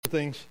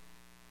things,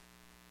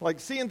 like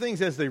seeing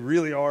things as they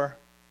really are,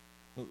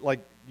 like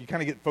you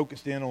kind of get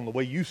focused in on the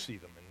way you see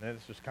them, and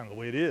that's just kind of the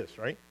way it is,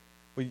 right?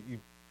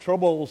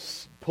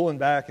 Troubles pulling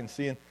back and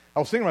seeing. I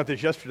was thinking about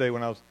this yesterday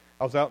when I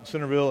was out in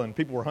Centerville, and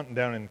people were hunting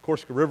down in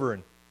Corsica River,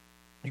 and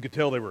you could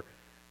tell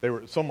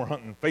some were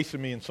hunting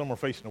facing me and some were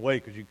facing away,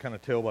 because you kind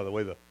of tell by the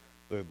way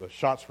the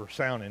shots were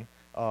sounding.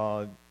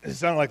 It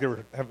sounded like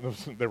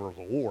there was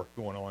a war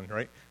going on,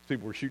 right?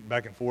 People were shooting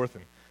back and forth,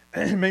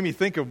 and it made me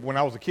think of when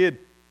I was a kid.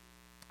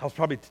 I was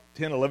probably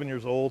 10, 11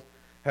 years old,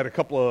 had a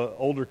couple of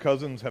older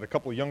cousins, had a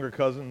couple of younger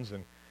cousins,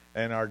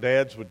 and our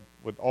dads would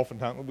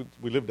oftentimes,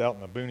 we lived out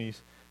in the boonies,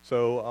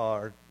 so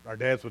our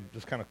dads would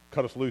just kind of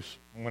cut us loose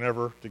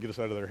whenever to get us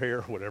out of their hair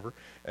or whatever.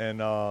 And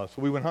so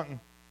we went hunting.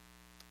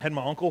 Had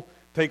my uncle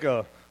take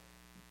you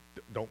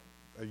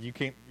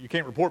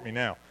can't report me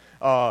now.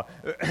 My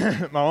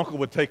uncle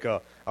would take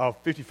a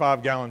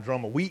 55-gallon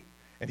drum of wheat,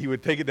 and he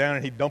would take it down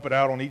and he'd dump it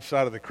out on each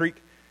side of the creek.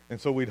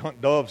 And so we'd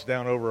hunt doves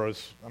down over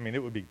us. I mean,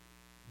 it would be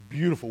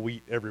beautiful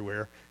wheat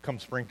everywhere come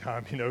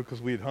springtime,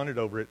 because we had hunted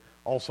over it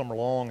all summer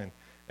long,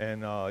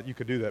 and you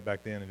could do that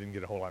back then and didn't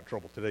get a whole lot of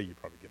trouble. Today you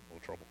probably get in a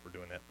little trouble for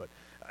doing that, but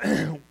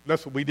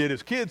that's what we did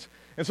as kids.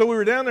 And so we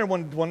were down there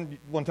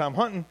one time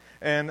hunting,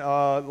 and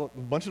a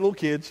bunch of little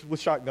kids with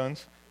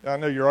shotguns. I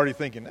know you're already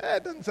thinking,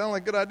 it doesn't sound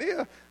like a good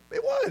idea.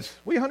 It was.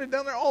 We hunted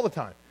down there all the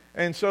time.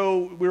 And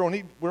so we were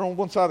on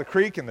one side of the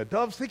creek, and the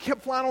doves, they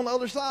kept flying on the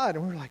other side.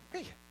 And we were like,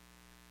 man,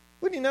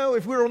 wouldn't you know,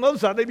 if we were on the other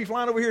side, they'd be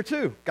flying over here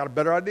too. Got a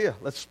better idea.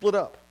 Let's split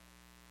up.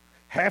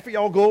 Half of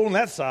y'all go on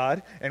that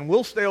side, and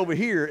we'll stay over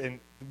here, and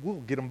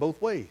we'll get them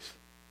both ways.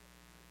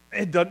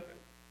 It doesn't.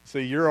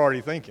 See, you're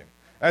already thinking.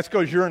 That's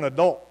because you're an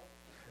adult.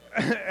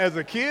 As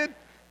a kid,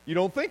 you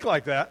don't think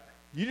like that.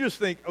 You just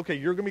think, okay,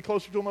 you're going to be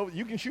closer to them.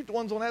 You can shoot the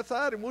ones on that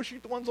side, and we'll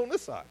shoot the ones on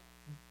this side.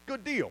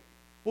 Good deal.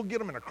 We'll get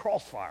them in a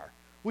crossfire.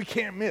 We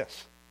can't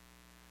miss.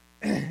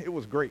 It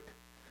was great.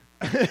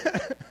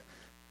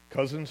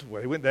 Cousins,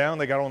 they went down,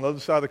 they got on the other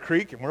side of the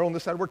creek, and we're on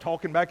this side, we're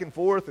talking back and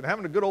forth and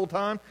having a good old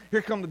time.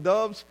 Here come the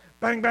doves,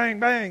 bang, bang,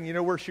 bang.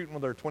 We're shooting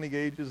with our 20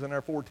 gauges and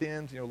our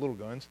 410s, little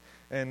guns,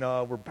 and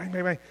we're bang,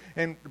 bang, bang.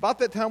 And about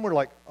that time, we're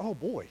like, oh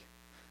boy,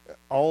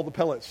 all the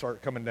pellets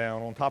start coming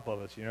down on top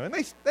of us, and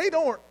they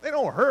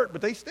don't hurt,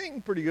 but they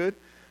sting pretty good.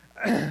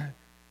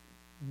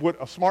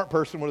 What a smart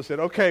person would have said,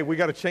 okay, we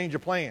got to change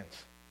of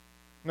plans.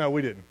 No,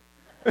 we didn't.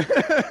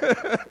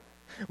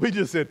 We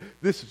just said,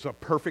 this is a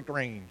perfect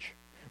range.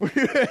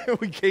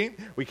 we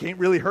can't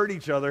really hurt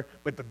each other,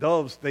 but the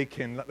doves, they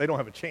don't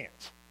have a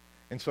chance.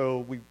 And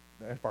so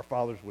if our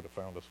fathers would have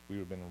found us, we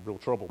would have been in real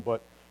trouble.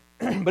 But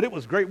but it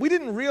was great. We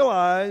didn't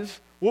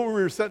realize what we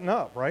were setting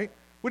up, right?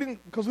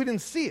 Because we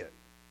didn't see it.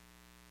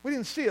 We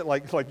didn't see it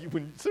like as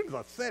soon as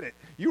I said it,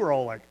 you were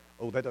all like,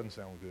 oh, that doesn't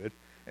sound good.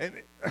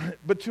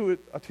 But to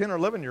a 10 or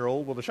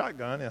 11-year-old with a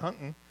shotgun and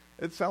hunting,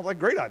 it sounds like a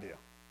great idea.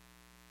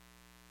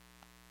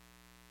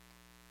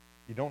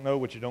 You don't know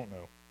what you don't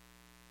know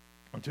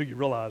until you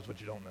realize what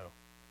you don't know.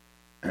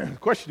 The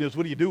question is,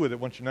 what do you do with it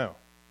once you know?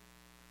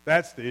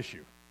 That's the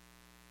issue.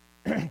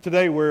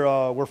 Today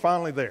we're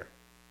finally there.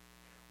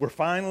 We're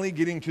finally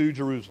getting to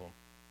Jerusalem.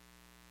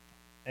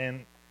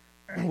 And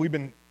we've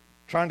been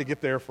trying to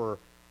get there for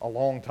a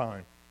long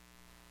time.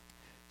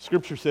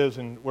 Scripture says,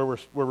 where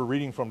we're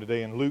reading from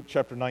today in Luke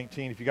chapter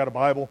 19, if you got a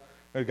Bible,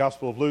 the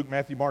Gospel of Luke,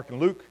 Matthew, Mark, and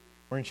Luke,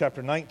 we're in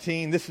chapter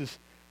 19. This is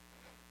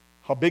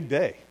a big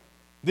day.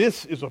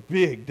 This is a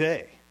big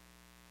day.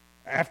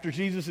 After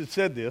Jesus had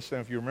said this, and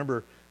if you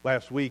remember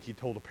last week, he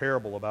told a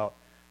parable about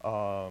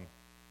a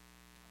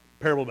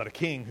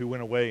king who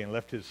went away and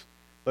left his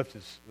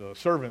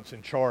servants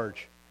in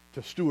charge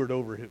to steward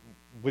over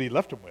what he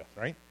left them with,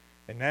 right?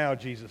 And now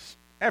Jesus,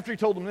 after he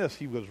told them this,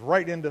 he was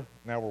right into,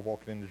 now we're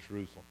walking into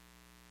Jerusalem.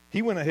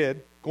 He went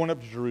ahead, going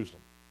up to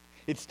Jerusalem.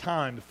 It's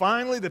time.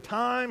 Finally, the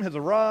time has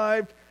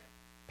arrived.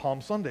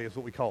 Palm Sunday is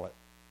what we call it,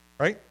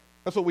 right?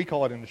 That's what we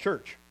call it in the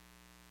church.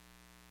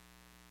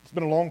 It's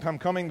been a long time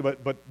coming,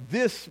 but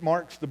this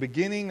marks the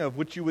beginning of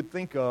what you would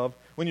think of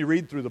when you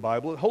read through the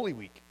Bible at Holy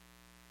Week.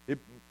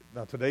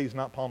 Now, today's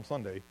not Palm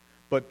Sunday,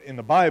 but in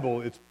the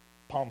Bible, it's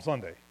Palm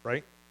Sunday,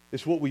 right?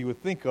 It's what we would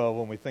think of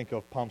when we think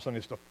of Palm Sunday.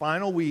 It's the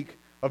final week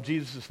of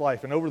Jesus'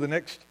 life. And over the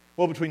next,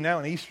 between now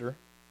and Easter,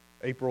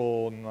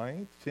 April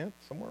 9th, 10th,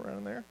 somewhere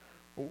around there,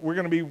 we're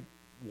going to be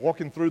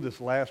walking through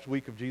this last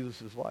week of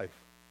Jesus' life.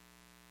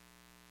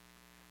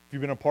 If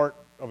you've been a part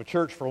of a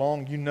church for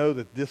long, you know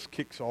that this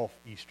kicks off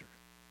Easter.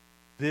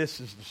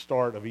 This is the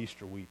start of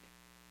Easter week.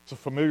 It's a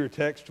familiar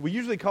text. We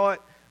usually call it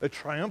a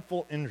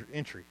triumphal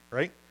entry,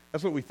 right?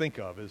 That's what we think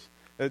of. As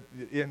a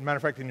matter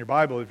of fact, in your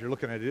Bible, if you're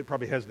looking at it, it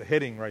probably has the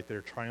heading right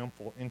there,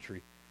 triumphal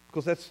entry,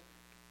 because that's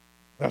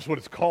what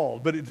it's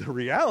called. But the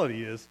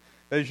reality is,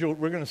 as we're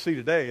going to see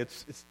today,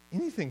 it's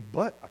anything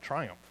but a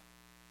triumph.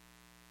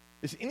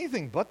 It's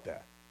anything but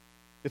that.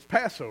 It's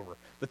Passover.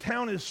 The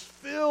town is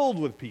filled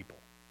with people.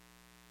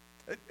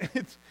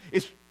 It's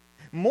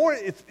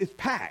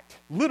packed,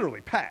 literally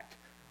packed,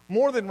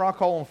 more than Rock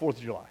Hall on 4th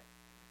of July.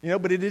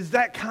 But it is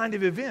that kind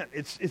of event.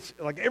 It's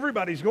like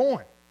everybody's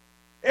going.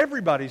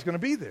 Everybody's going to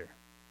be there.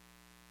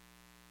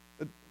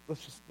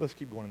 let's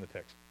keep going in the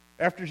text.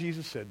 After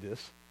Jesus said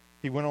this,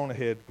 he went on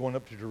ahead, going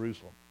up to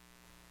Jerusalem.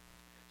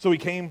 So he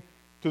came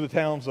to the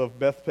towns of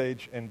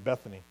Bethphage and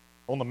Bethany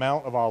on the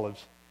Mount of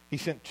Olives. He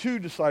sent 2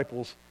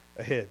 disciples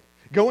ahead.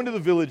 Go into the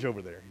village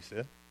over there, he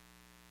said.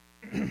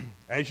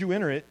 As you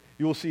enter it,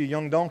 you will see a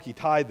young donkey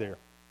tied there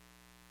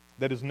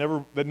that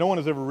no one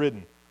has ever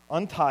ridden.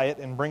 Untie it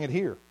and bring it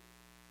here.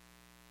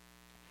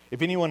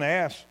 If anyone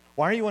asks,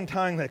 why are you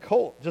untying that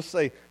colt? Just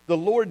say, the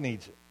Lord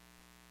needs it.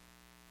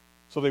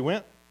 So they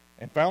went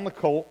and found the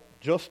colt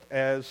just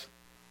as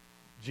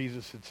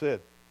Jesus had said.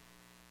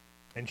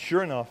 And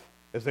sure enough,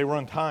 as they were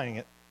untying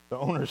it, the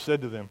owner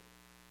said to them,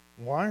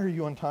 why are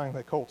you untying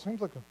that colt?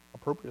 Seems like an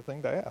appropriate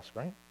thing to ask,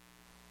 right?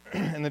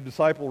 And the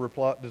disciples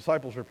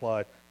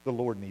replied, the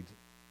Lord needs it.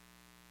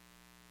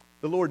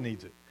 The Lord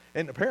needs it.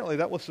 And apparently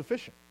that was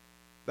sufficient.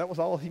 That was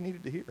all he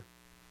needed to hear.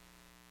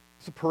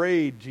 It's a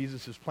parade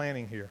Jesus is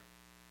planning here.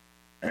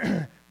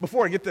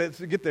 Before I get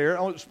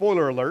there,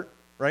 spoiler alert,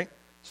 right?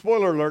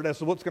 Spoiler alert as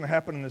to what's going to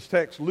happen in this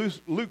text.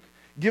 Luke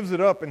gives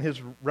it up in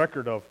his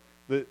record of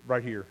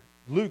right here.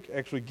 Luke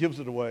actually gives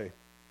it away.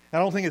 I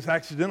don't think it's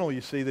accidental,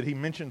 you see, that he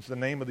mentions the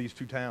name of these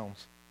 2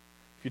 towns.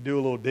 If you do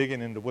a little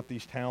digging into what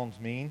these towns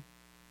mean,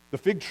 the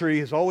fig tree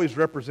has always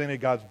represented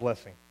God's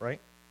blessing,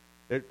 right?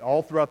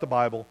 All throughout the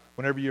Bible,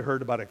 whenever you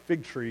heard about a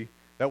fig tree,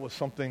 that was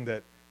something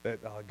that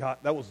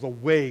was the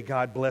way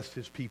God blessed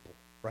his people,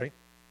 right?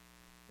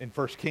 In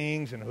 1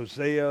 Kings and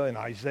Hosea and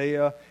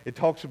Isaiah, it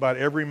talks about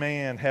every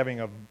man having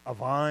a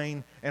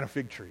vine and a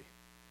fig tree.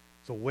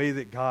 It's a way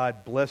that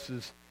God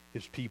blesses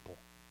his people.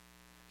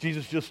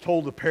 Jesus just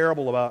told the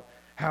parable about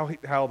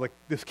how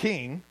this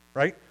king,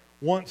 right,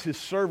 wants his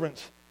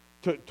servants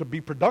to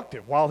be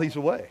productive while he's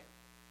away.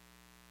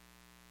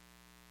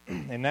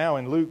 And now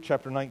in Luke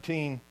chapter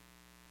 19,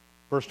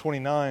 verse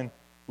 29,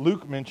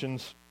 Luke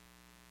mentions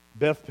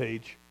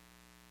Bethphage,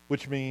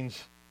 which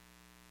means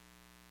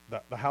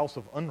the house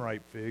of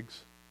unripe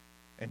figs,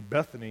 and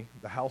Bethany,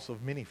 the house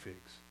of many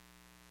figs.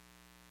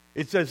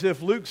 It's as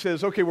if Luke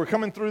says, okay, we're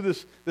coming through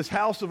this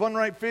house of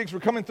unripe figs. We're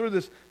coming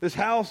through this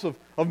house of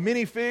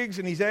many figs,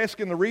 and he's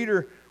asking the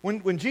reader,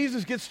 when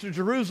Jesus gets to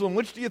Jerusalem,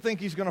 which do you think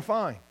he's going to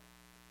find?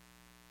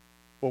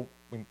 Well,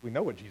 we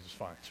know what Jesus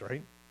finds,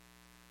 right?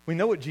 We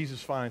know what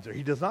Jesus finds there.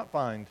 He does not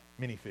find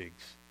many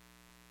figs.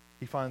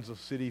 He finds a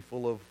city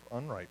full of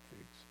unripe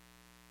figs.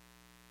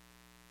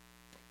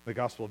 The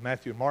Gospel of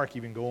Matthew and Mark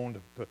even go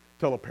on to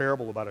tell a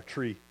parable about a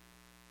tree,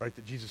 right,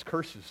 that Jesus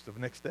curses the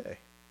next day.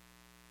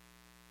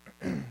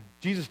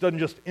 Jesus doesn't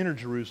just enter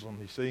Jerusalem,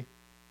 you see.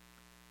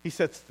 He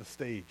sets the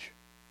stage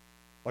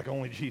like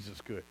only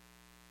Jesus could,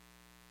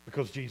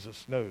 because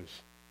Jesus knows.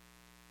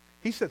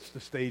 He sets the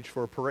stage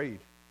for a parade.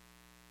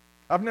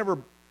 I've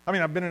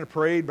been in a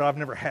parade, but I've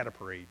never had a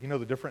parade. You know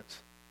the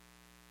difference?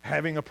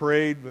 Having a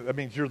parade, that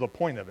means you're the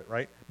point of it,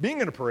 right?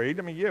 Being in a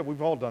parade, yeah,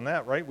 we've all done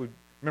that, right? We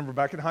remember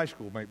back in high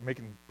school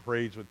making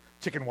parades with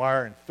chicken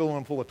wire and filling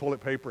them full of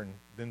toilet paper, and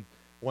then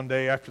one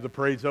day after the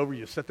parade's over,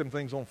 you set them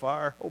things on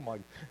fire. Oh my,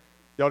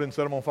 y'all didn't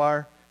set them on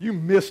fire? You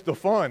missed the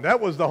fun.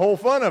 That was the whole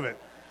fun of it.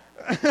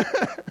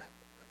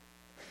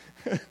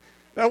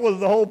 That was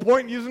the whole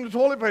point in using the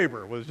toilet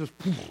paper, was just,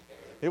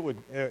 it would,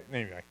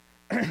 anyway.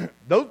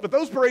 But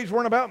those parades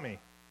weren't about me,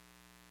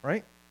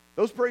 right?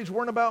 Those parades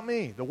weren't about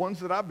me, the ones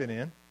that I've been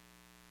in.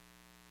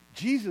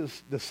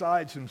 Jesus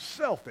decides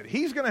himself that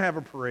he's going to have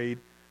a parade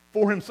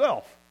for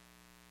himself.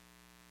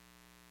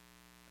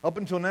 Up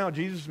until now,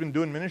 Jesus has been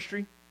doing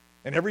ministry,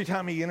 and every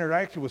time he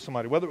interacted with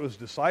somebody, whether it was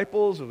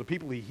disciples or the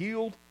people he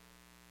healed,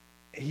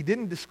 he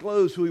didn't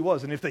disclose who he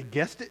was. And if they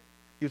guessed it,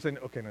 he would say,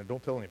 okay, no,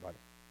 don't tell anybody.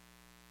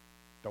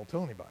 Don't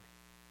tell anybody.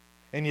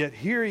 And yet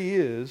here he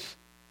is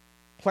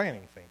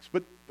planning things.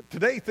 But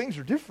today, things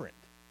are different.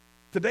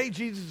 Today,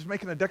 Jesus is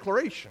making a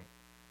declaration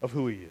of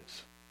who he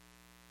is.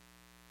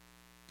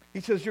 He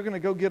says, you're going to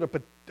go get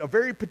a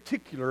very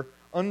particular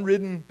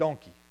unridden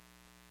donkey.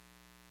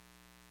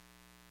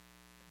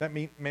 That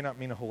may not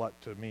mean a whole lot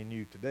to me and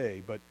you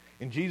today, but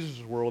in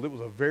Jesus' world, it was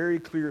a very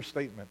clear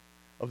statement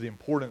of the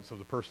importance of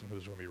the person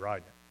who's going to be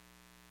riding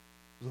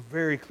it. It was a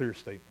very clear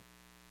statement.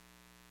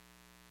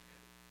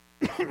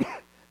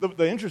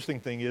 The interesting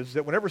thing is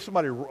that whenever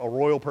a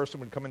royal person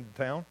would come into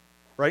town,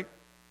 right?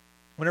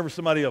 Whenever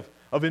somebody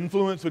of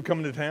influence would come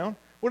into town,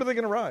 what are they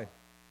going to ride?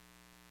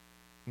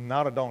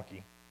 Not a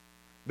donkey.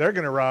 They're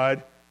going to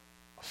ride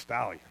a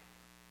stallion.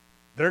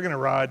 They're going to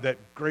ride that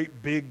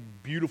great, big,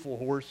 beautiful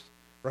horse,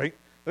 right?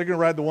 They're going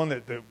to ride the one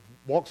that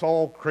walks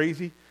all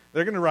crazy.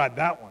 They're going to ride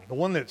that one, the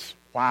one that's,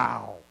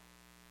 wow.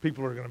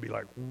 People are going to be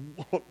like,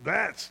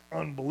 that's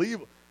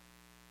unbelievable.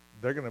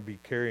 They're going to be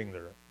carrying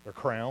their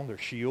crown, their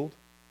shield.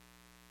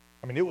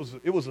 I mean,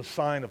 it was a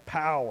sign of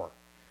power,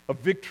 of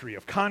victory,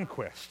 of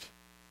conquest,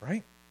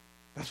 right?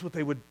 That's what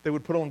they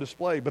would put on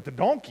display. But the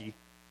donkey,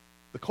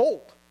 the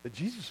colt that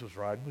Jesus was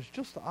riding, was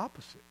just the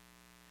opposite.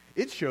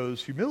 It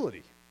shows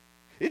humility.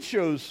 It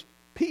shows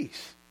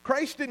peace.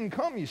 Christ didn't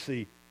come, you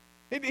see.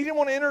 He didn't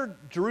want to enter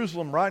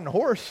Jerusalem riding a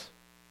horse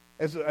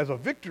as a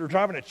victor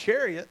driving a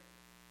chariot.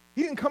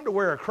 He didn't come to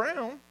wear a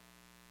crown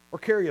or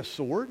carry a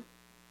sword.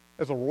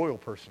 as a royal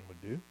person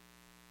would do.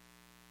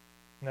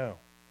 No.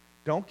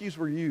 Donkeys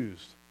were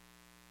used.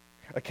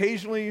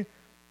 Occasionally,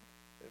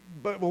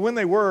 but when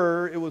they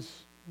were, it was,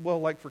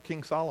 like for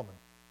King Solomon.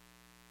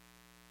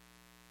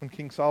 When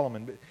King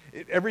Solomon,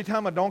 every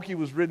time a donkey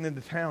was ridden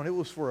into town, it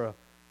was for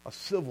a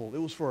civil, it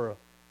was for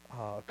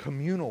a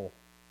communal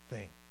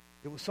thing.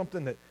 It was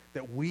something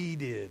that we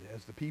did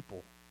as the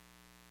people,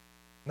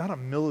 not a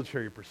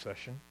military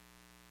procession.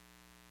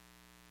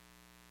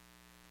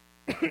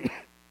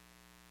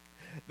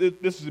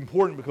 This is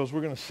important because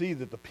we're going to see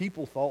that the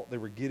people thought they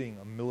were getting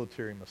a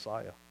military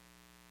Messiah.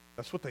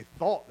 That's what they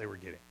thought they were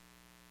getting,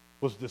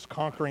 was this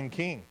conquering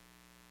king.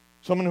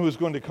 Someone who was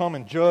going to come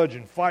and judge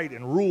and fight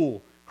and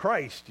rule.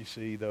 Christ, you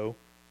see, though,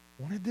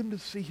 wanted them to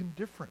see him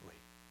differently.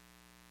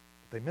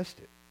 But they missed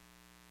it.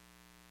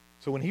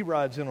 So when he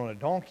rides in on a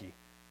donkey,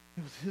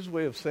 it was his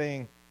way of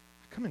saying,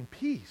 I come in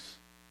peace.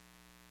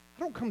 I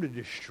don't come to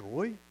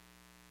destroy.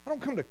 I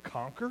don't come to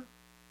conquer,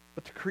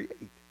 but to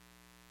create.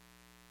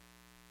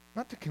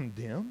 Not to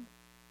condemn,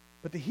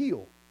 but to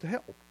heal, to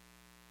help.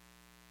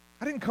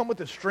 I didn't come with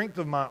the strength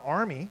of my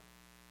army.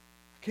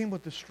 I came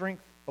with the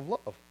strength of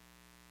love.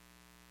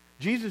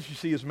 Jesus, you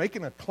see, is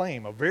making a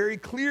claim, a very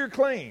clear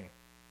claim.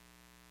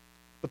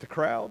 But the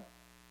crowd,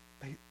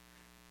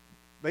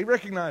 they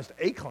recognized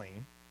a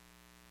claim,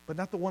 but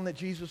not the one that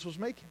Jesus was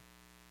making.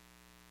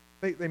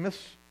 They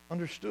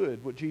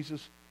misunderstood what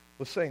Jesus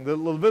was saying. The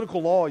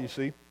Levitical law, you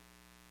see,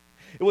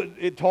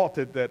 it taught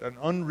that an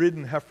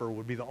unridden heifer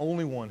would be the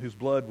only one whose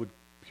blood would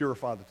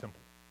purify the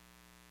temple.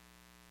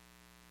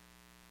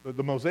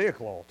 The Mosaic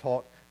law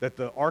taught that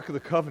the Ark of the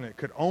Covenant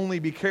could only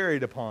be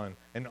carried upon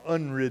an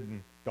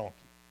unridden donkey.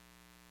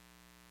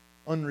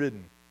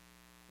 Unridden,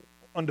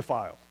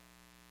 undefiled,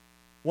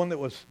 one that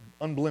was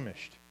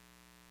unblemished,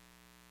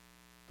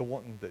 the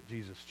one that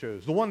Jesus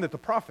chose, the one that the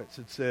prophets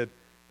had said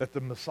that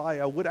the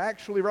Messiah would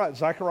actually ride.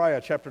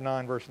 Zechariah chapter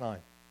 9, verse 9.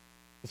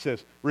 It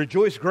says,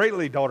 "Rejoice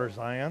greatly, daughter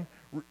Zion.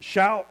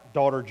 Shout,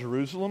 daughter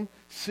Jerusalem.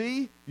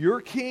 See, your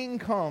king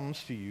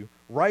comes to you,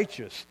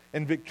 righteous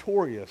and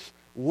victorious,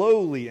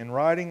 lowly and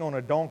riding on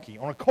a donkey,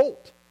 on a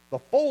colt, the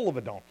foal of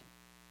a donkey."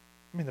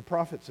 I mean, the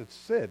prophets had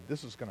said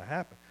this is going to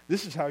happen.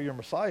 This is how your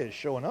Messiah is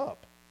showing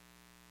up.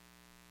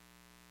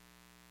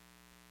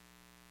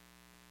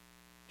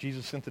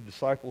 Jesus sent the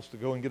disciples to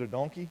go and get a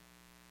donkey,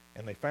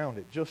 and they found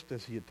it just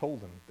as he had told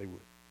them they would.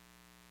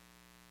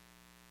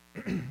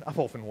 I've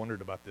often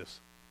wondered about this.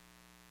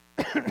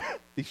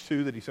 These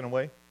two that he sent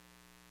away.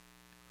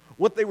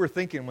 What they were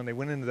thinking when they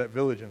went into that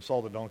village and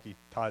saw the donkey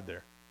tied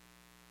there.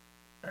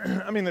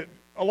 I mean,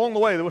 along the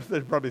way,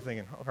 they're probably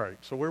thinking, all right,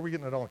 so where are we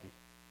getting a donkey?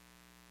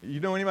 You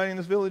know anybody in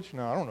this village?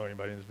 No, I don't know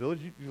anybody in this village.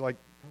 You're like,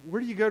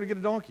 where do you go to get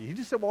a donkey? He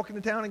just said walk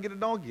into town and get a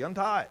donkey,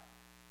 untie it.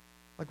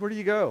 Like, where do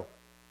you go?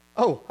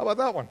 Oh, how about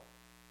that one?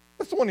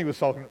 That's the one he was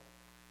talking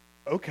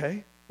about.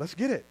 Okay, let's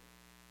get it.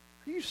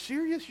 Are you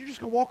serious? You're just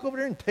going to walk over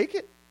there and take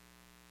it?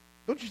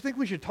 Don't you think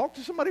we should talk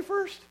to somebody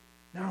first?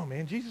 No,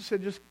 man. Jesus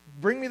said, just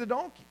bring me the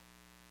donkey.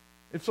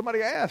 If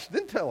somebody asks,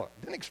 then tell it.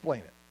 Then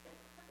explain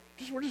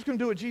it. We're just going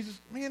to do it, Jesus.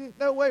 Man,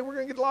 no way. We're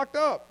going to get locked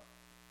up.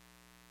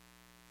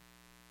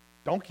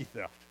 Donkey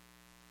theft.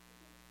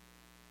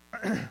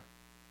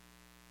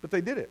 But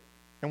they did it.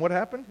 And what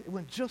happened? It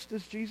went just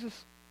as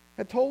Jesus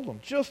had told them,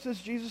 just as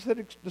Jesus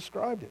had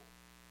described it.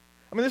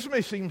 I mean, this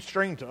may seem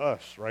strange to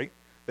us, right?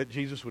 That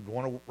Jesus would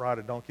want to ride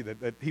a donkey,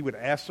 that he would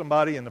ask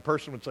somebody and the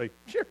person would say,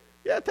 sure,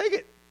 yeah, take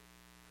it.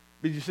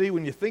 But you see,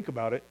 when you think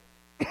about it,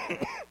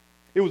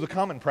 it was a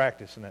common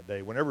practice in that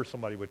day. Whenever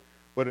somebody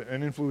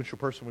an influential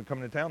person would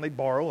come into town, they'd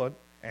borrow an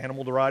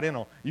animal to ride in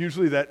on.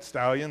 Usually that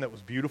stallion that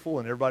was beautiful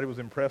and everybody was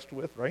impressed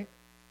with, right?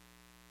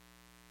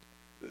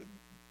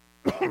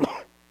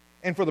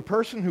 And for the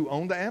person who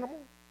owned the animal,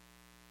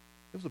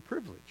 it was a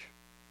privilege.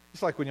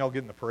 It's like when y'all get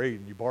in the parade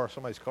and you borrow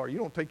somebody's car. You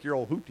don't take your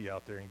old hoopty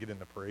out there and get in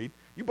the parade.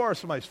 You borrow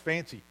somebody's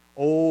fancy,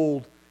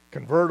 old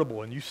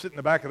convertible, and you sit in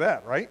the back of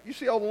that, right? You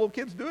see all the little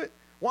kids do it.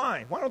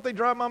 Why? Why don't they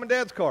drive mom and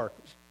dad's car?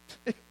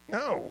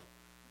 No.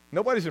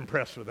 Nobody's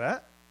impressed with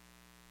that,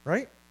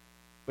 right?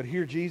 But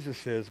here Jesus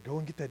says, go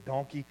and get that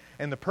donkey.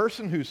 And the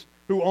person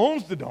who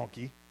owns the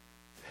donkey,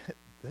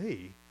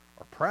 they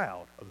are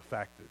proud of the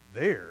fact that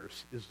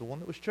theirs is the one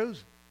that was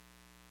chosen.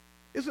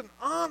 It's an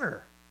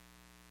honor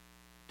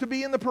to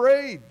be in the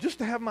parade, just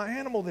to have my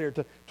animal there,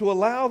 to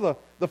allow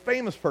the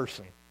famous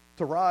person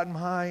to ride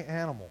my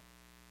animal.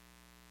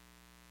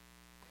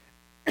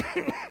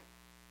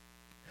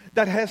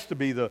 That has to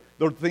be the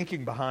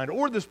thinking behind,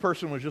 or this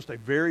person was just a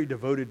very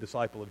devoted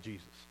disciple of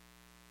Jesus,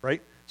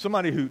 right?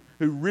 Somebody who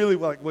really,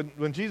 like,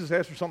 when Jesus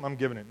asked for something, I'm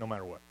giving it no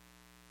matter what.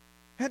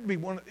 It had to be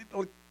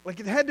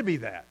it had to be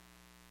that.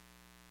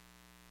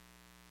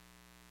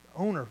 The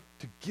owner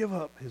to give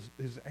up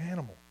his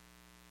animal.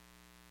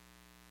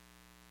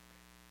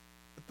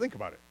 But think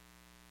about it.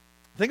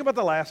 Think about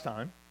the last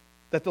time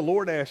that the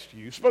Lord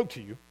spoke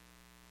to you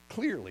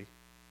clearly,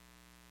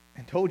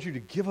 and told you to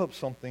give up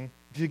something,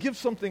 to give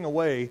something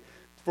away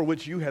for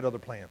which you had other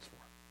plans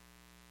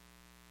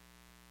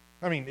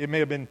for. I mean, it may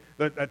have been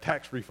a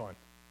tax refund.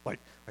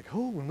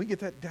 Oh, when we get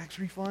that tax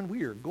refund,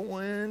 we are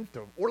going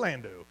to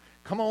Orlando.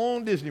 Come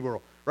on, Disney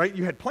World, right?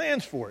 You had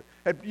plans for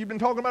it. You've been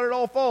talking about it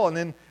all fall, and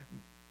then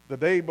the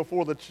day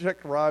before the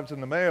check arrives in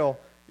the mail,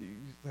 you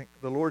think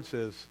the Lord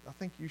says, I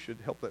think you should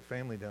help that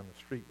family down the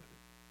street with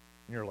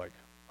it. And you're like,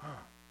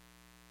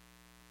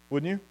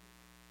 wouldn't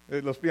you?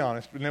 Let's be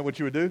honest. Isn't that what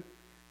you would do?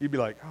 You'd be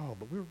like, oh,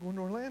 but we were going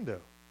to Orlando.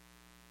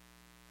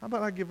 How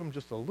about I give them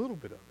just a little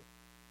bit of it?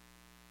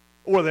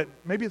 Or that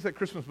maybe it's that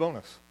Christmas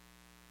bonus.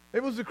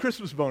 It was the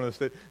Christmas bonus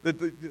that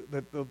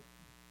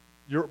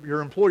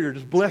your employer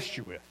just blessed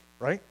you with,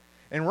 right?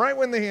 And right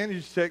when they hand you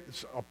a check,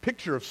 a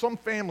picture of some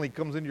family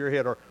comes into your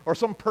head, or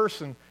some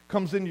person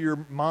comes into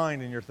your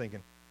mind, and you're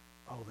thinking,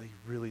 oh,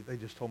 they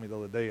just told me the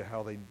other day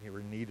how they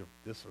were in need of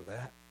this or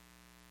that.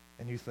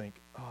 And you think,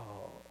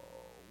 oh,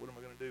 what am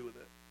I going to do with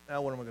it?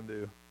 Now what am I going to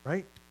do,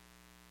 right?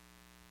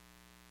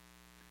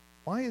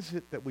 Why is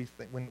it that we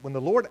think, when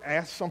the Lord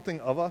asks something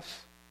of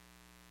us,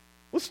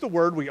 what's the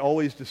word we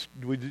always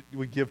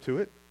we give to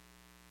it?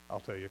 I'll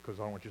tell you, because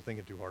I don't want you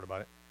thinking too hard about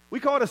it. We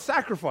call it a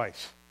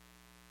sacrifice,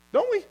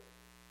 don't we?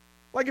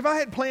 Like if I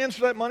had plans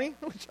for that money,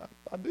 which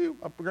I do,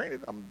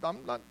 granted, I'm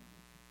not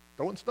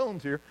throwing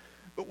stones here,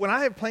 but when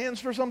I have plans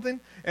for something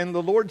and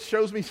the Lord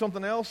shows me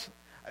something else,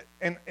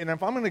 and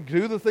if I'm going to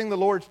do the thing the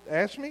Lord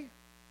asked me,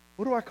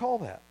 what do I call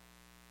that?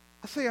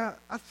 I say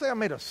I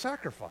made a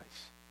sacrifice.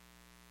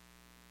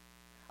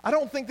 I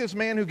don't think this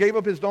man who gave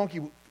up his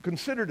donkey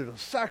considered it a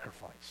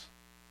sacrifice.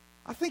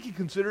 I think he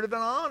considered it an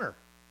honor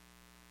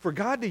for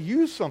God to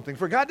use something,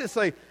 for God to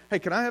say, hey,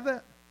 can I have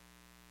that?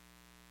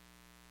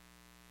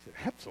 He said,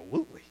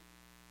 absolutely.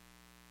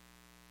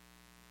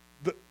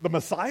 The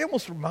Messiah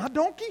was for my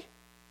donkey?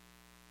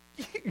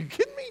 You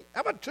kidding me?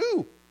 How about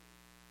two?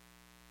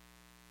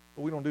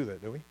 But we don't do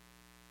that, do we?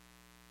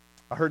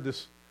 I heard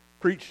this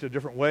preached a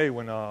different way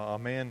when a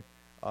man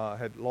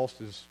had lost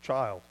his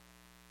child.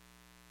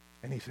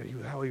 And he said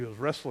how he was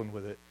wrestling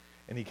with it.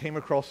 And he came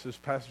across this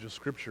passage of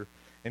Scripture,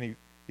 and he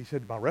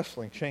said, my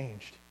wrestling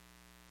changed.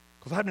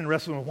 Because I'd been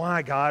wrestling with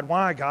why God?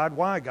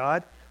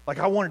 Like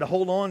I wanted to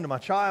hold on to my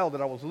child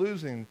that I was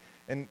losing.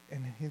 And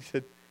he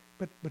said,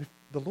 but if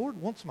the Lord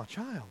wants my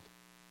child,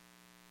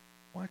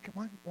 why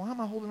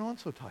am I holding on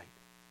so tight?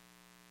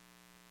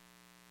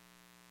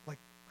 Like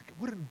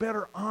what a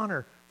better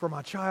honor for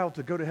my child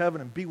to go to heaven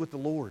and be with the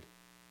Lord.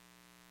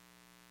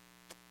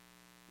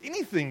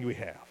 Anything we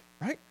have,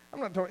 right? I'm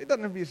not talking, it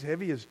doesn't have to be as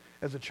heavy as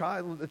a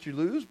child that you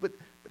lose, but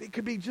it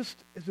could be just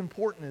as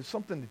important as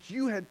something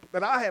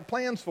that I had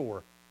plans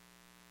for.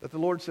 That the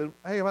Lord said,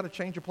 hey, I ought to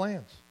change your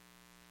plans.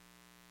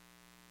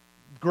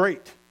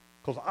 Great.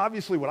 Because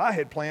obviously what I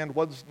had planned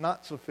was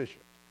not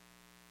sufficient.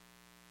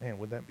 Man,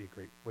 wouldn't that be a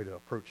great way to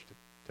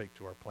take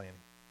to our planning?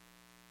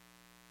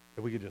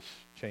 That we could just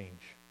change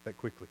that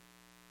quickly.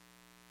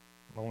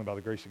 Only by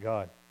the grace of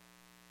God.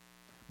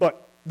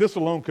 But this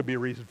alone could be a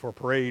reason for a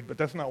parade, but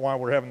that's not why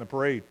we're having the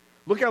parade.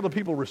 Look how the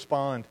people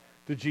respond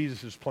to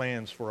Jesus'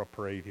 plans for a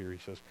parade here, he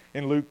says.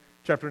 In Luke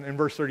chapter, in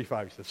verse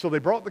 35, he says, so they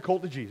brought the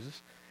colt to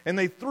Jesus, and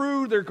they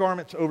threw their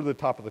garments over the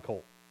top of the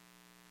colt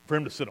for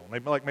him to sit on. They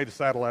made a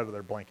saddle out of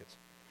their blankets.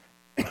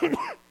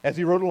 As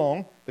he rode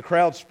along, the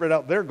crowd spread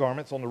out their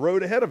garments on the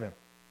road ahead of him.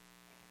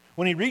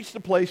 When he reached the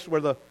place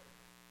where the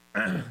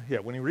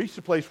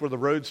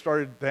road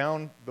started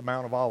down the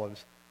Mount of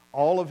Olives,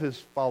 all of his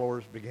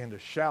followers began to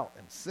shout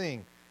and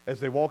sing as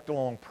they walked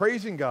along,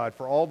 praising God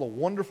for all the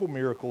wonderful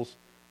miracles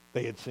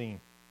they had seen.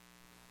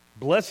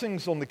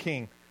 Blessings on the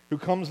King who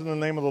comes in the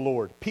name of the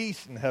Lord,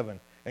 peace in heaven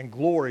and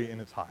glory in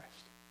its highest.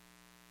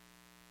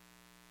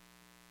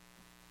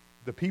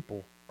 The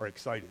people are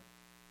excited.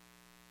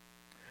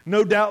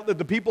 No doubt that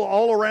the people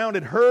all around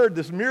had heard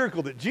this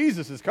miracle that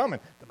Jesus is coming.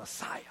 The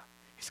Messiah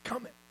is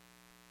coming.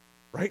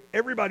 Right?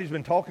 Everybody's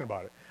been talking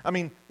about it. I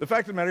mean, the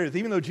fact of the matter is,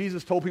 even though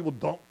Jesus told people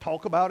don't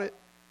talk about it,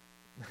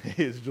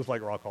 it's just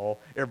like Rock Hall.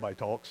 Everybody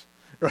talks.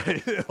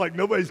 Right? Like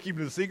nobody's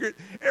keeping it a secret.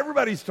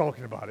 Everybody's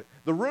talking about it.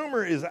 The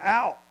rumor is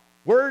out.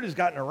 Word has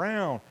gotten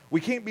around.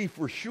 We can't be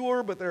for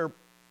sure, but they're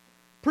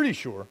pretty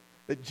sure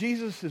that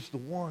Jesus is the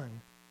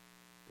one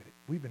that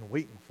we've been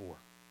waiting for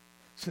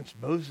since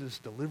Moses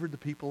delivered the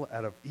people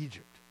out of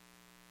Egypt.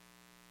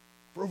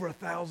 For over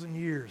 1,000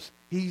 years,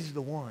 he's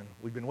the one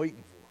we've been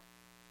waiting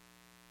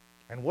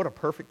for. And what a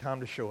perfect time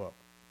to show up,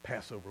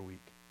 Passover week.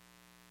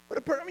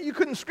 You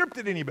couldn't script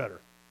it any better.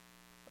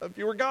 If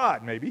you were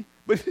God, maybe.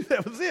 But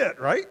that was it,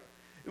 right?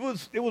 It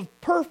was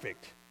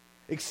perfect.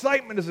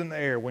 Excitement is in the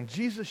air. When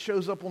Jesus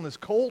shows up on this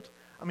colt,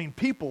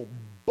 people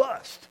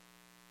bust.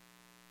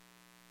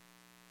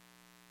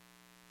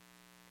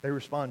 They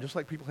respond just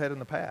like people had in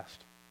the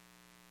past.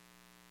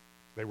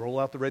 They roll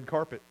out the red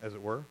carpet, as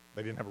it were.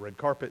 They didn't have a red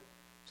carpet,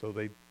 so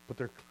they put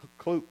their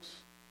cloaks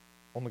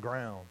on the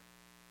ground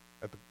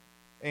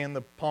and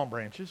the palm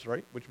branches,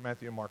 right, which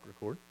Matthew and Mark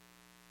record,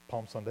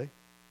 Palm Sunday,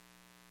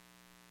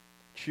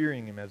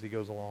 cheering him as he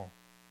goes along.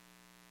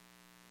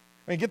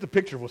 Get the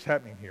picture of what's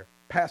happening here.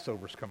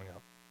 Passover's coming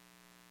up.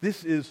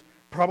 This is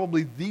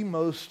probably the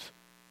most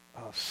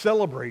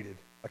celebrated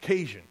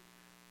occasion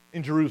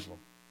in Jerusalem.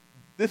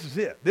 This is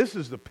it. This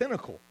is the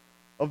pinnacle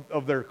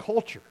of their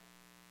culture.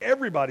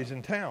 Everybody's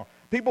in town.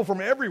 People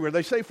from everywhere.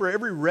 They say for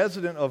every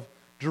resident of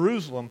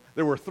Jerusalem,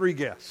 there were 3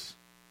 guests.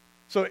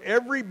 So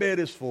every bed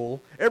is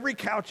full. Every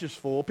couch is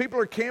full. People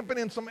are camping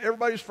in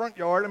everybody's front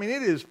yard. I mean,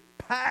 it is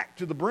packed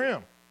to the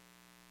brim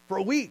for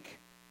a week.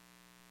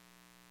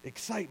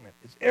 Excitement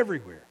is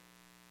everywhere.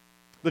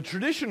 The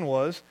tradition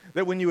was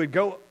that when you would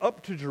go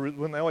up to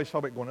Jerusalem, when they always talk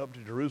about going up to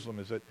Jerusalem,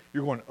 is that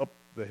you're going up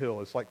the hill.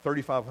 It's like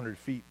 3,500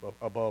 feet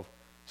above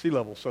sea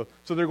level. So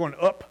they're going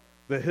up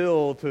the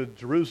hill to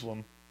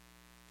Jerusalem.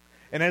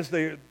 And as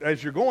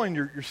you're going,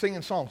 you're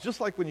singing songs.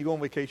 Just like when you go on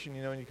vacation,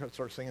 and you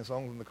start singing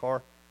songs in the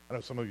car. I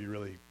know some of you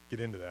really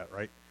get into that,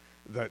 right?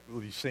 That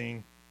you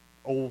sing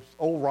old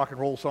rock and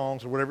roll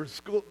songs or whatever.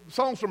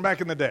 Songs from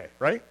back in the day,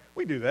 right?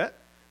 We do that.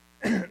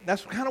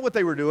 That's kind of what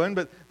they were doing,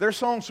 but their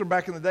songs from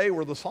back in the day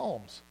were the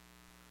Psalms.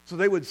 So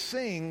they would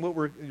sing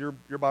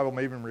your Bible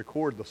may even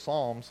record the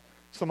Psalms.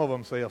 Some of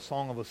them say a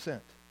song of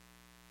ascent.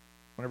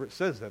 Whenever it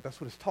says that, that's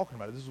what it's talking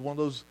about. This is one of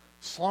those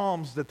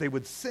Psalms that they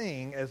would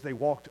sing as they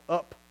walked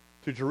up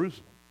to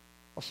Jerusalem,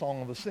 a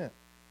song of ascent.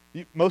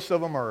 Most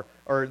of them are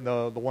in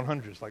the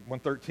 100s, like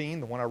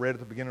 113, the one I read at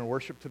the beginning of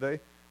worship today,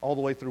 all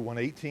the way through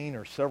 118,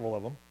 or several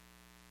of them.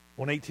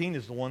 118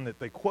 is the one that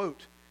they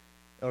quote,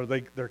 or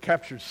they're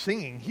captured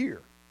singing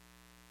here.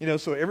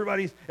 So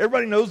everybody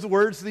knows the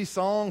words to these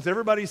songs.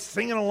 Everybody's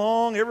singing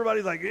along.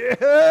 Everybody's like,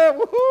 yeah,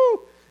 woohoo!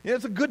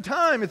 It's a good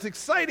time. It's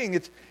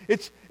exciting.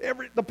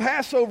 The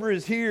Passover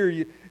is here.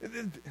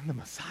 And the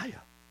Messiah.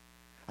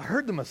 I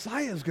heard the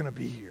Messiah is going to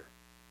be here.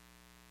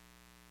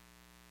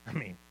 I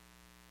mean,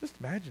 just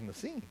imagine the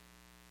scene.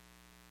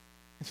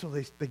 And so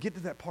they get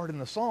to that part in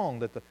the song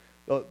that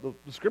the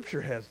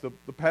Scripture has,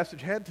 the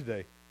passage had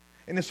today.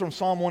 And it's from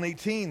Psalm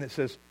 118 that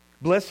says,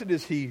 "Blessed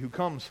is he who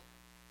comes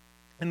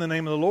in the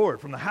name of the Lord.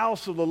 From the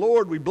house of the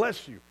Lord we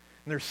bless you."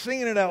 And they're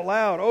singing it out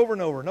loud over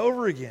and over and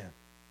over again.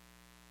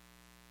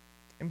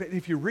 And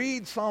if you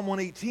read Psalm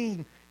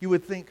 118, you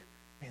would think,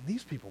 man,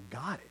 these people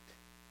got it.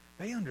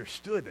 They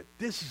understood that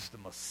this is the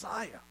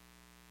Messiah.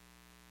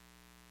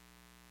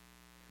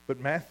 But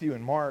Matthew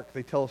and Mark,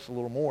 they tell us a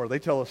little more. They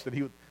tell us that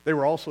they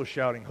were also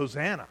shouting,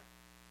 Hosanna,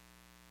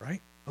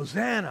 right?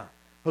 Hosanna,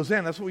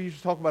 Hosanna. That's what we used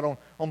to talk about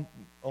on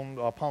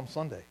Palm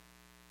Sunday.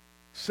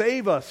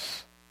 Save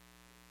us,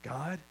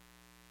 God.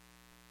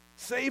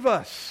 Save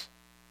us.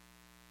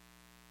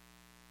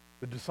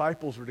 The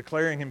disciples were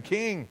declaring him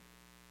king,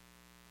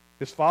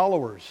 his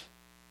followers.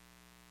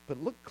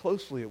 But look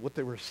closely at what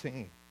they were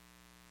singing.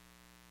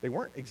 They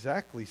weren't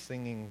exactly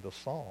singing the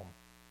psalm.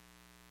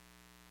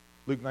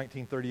 Luke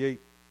 19:38.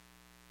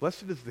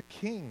 Blessed is the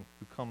King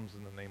who comes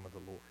in the name of the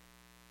Lord.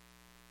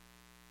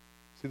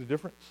 See the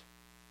difference?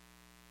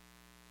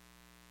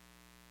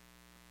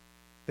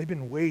 They've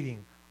been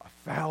waiting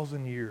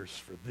 1,000 years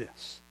for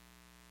this.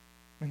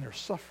 And they're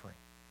suffering.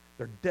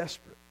 They're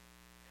desperate.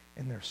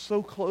 And they're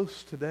so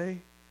close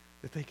today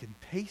that they can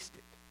taste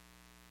it.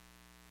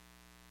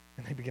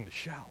 And they begin to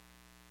shout.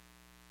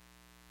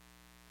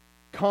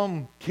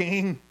 Come,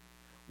 King.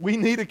 We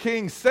need a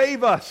king.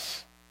 Save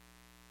us.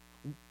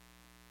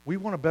 We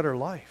want a better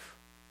life.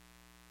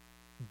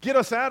 Get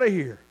us out of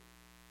here.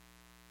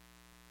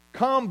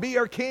 Come, be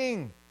our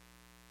king.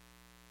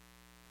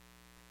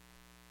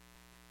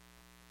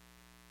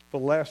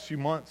 For the last few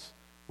months,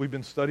 we've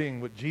been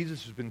studying what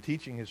Jesus has been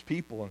teaching his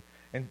people,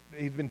 and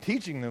he's been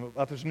teaching them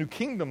about this new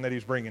kingdom that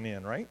he's bringing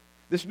in, right?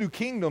 This new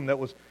kingdom that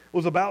was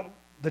about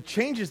the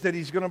changes that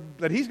he's going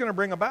to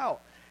bring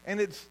about.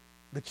 And it's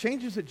the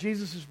changes that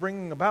Jesus is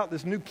bringing about,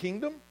 this new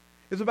kingdom,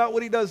 is about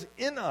what he does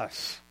in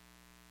us.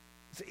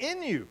 It's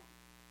in you.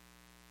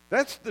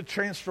 That's the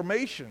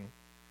transformation.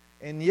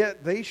 And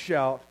yet they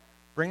shout,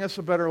 bring us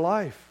a better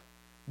life.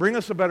 Bring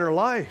us a better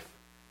life.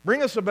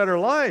 Bring us a better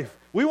life.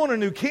 We want a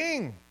new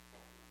king.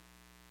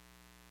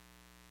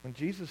 When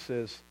Jesus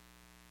says,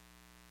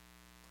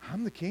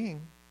 I'm the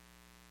king,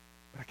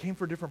 but I came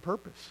for a different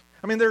purpose.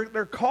 I mean,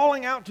 they're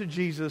calling out to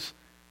Jesus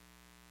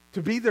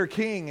to be their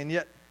king, and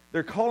yet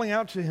they're calling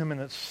out to him in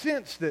a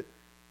sense that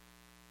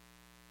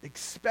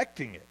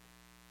expecting it,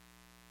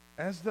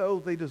 as though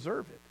they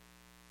deserve it.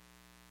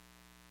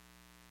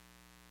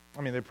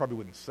 I mean, they probably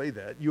wouldn't say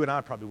that. You and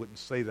I probably wouldn't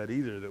say that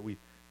either, that we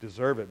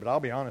deserve it. But I'll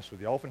be honest with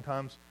you.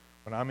 Oftentimes,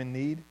 when I'm in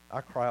need,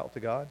 I cry out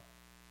to God.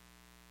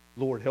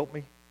 Lord, help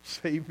me.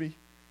 Save me.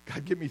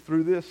 God, get me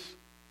through this.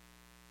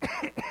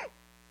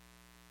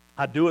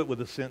 I do it with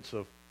a sense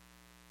of,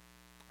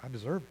 I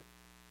deserve it.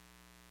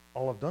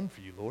 All I've done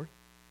for you, Lord.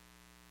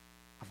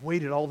 I've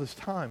waited all this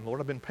time,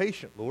 Lord. I've been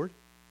patient, Lord.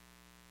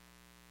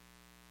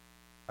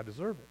 I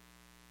deserve it.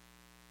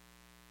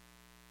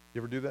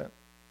 You ever do that?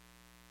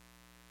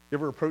 You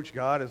ever approach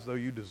God as though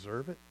you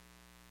deserve it?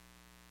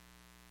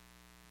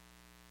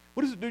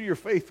 What does it do to your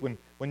faith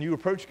when you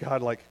approach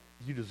God like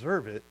you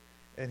deserve it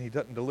and he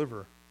doesn't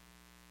deliver?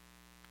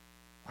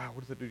 Wow,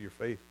 what does it do to your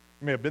faith?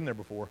 You may have been there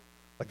before.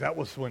 Like that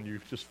was when you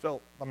just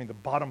felt, the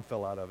bottom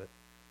fell out of it.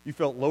 You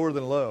felt lower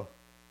than low.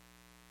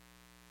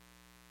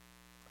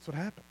 That's what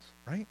happens,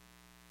 right?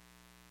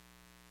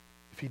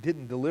 If he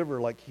didn't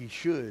deliver like he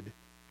should,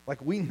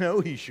 like we know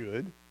he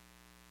should,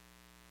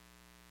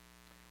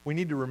 We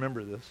need to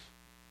remember this.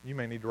 You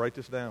may need to write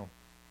this down.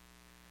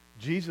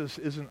 Jesus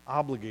isn't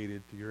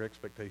obligated to your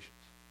expectations,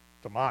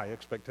 to my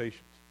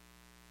expectations.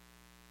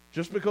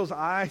 Just because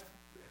I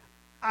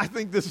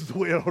think this is the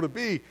way it ought to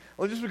be,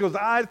 or just because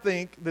I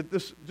think that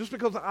this, just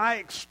because I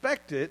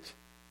expect it,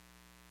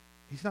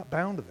 he's not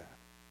bound to that.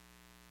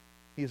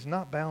 He is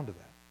not bound to that.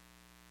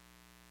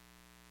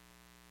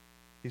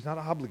 He's not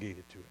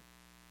obligated to it.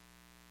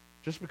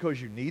 Just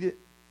because you need it,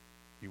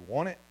 you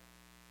want it,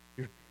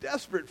 you're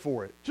desperate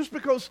for it, just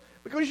because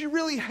you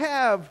really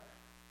have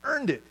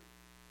earned it.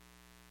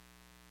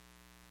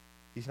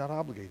 He's not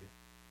obligated.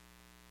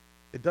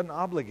 It doesn't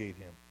obligate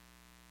him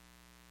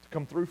to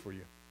come through for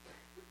you.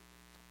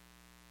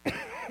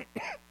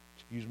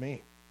 Excuse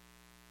me.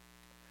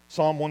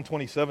 Psalm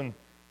 127,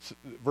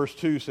 verse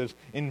 2 says,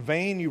 "In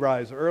vain you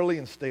rise early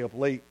and stay up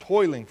late,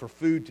 toiling for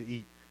food to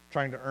eat,"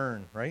 trying to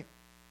earn, right?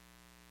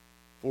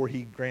 "For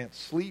he grants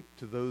sleep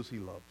to those he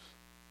loves."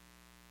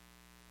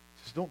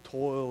 He says, don't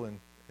toil and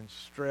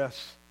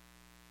stress.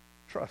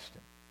 Trust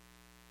him.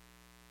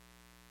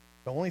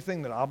 The only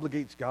thing that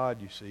obligates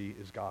God, you see,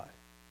 is God.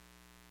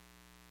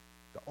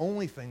 The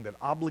only thing that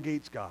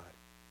obligates God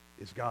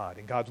is God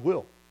and God's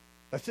will.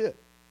 That's it.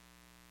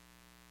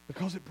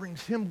 Because it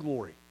brings him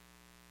glory.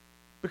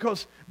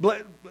 Because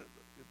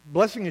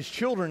blessing his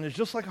children is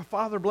just like a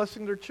father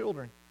blessing their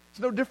children. It's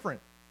no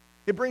different.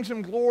 It brings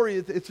him glory.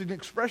 It's an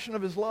expression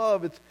of his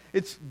love.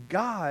 It's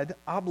God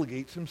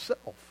obligates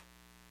himself.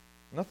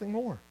 Nothing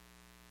more.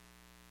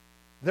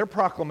 Their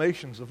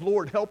proclamations of,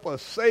 "Lord, help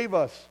us, save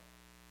us,"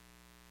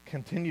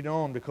 continued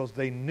on because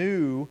they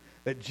knew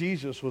that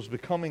Jesus was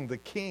becoming the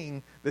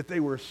king that they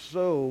were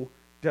so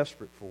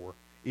desperate for,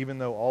 even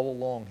though all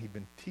along he'd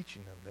been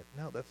teaching them that,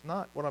 no, that's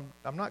not what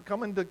I'm not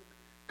coming to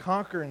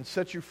conquer and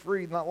set you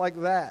free, not like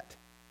that.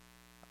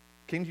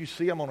 Can't you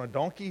see I'm on a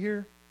donkey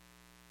here?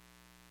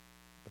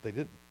 But they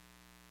didn't.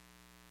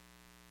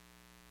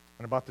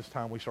 And about this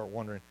time we start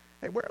wondering,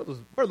 hey, where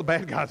are the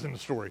bad guys in the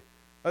story?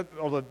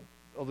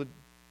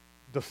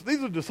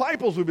 These are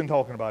disciples we've been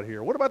talking about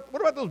here. What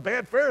about those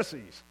bad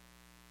Pharisees?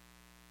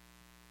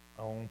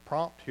 On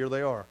prompt, here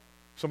they are.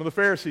 Some of the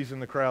Pharisees in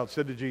the crowd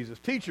said to Jesus,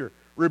 "Teacher,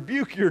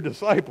 rebuke your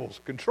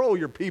disciples. Control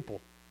your people,"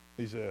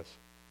 he says.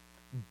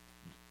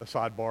 A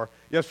sidebar.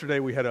 Yesterday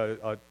we had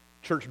a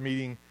church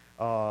meeting,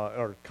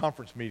 or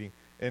conference meeting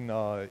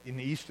in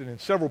Easton, and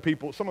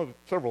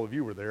several of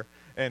you were there.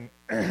 And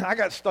I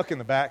got stuck in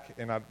the back,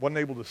 and I wasn't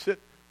able to sit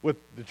with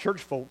the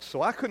church folks,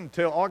 so I couldn't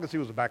tell. All I could see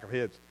was the back of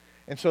heads.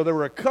 And so there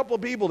were a couple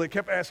of people that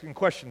kept asking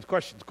questions.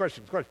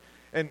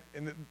 And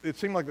it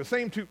seemed like the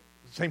same two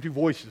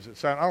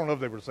voices. I don't know if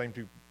they were the same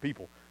two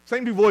people.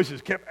 Same two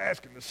voices kept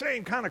asking the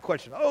same kind of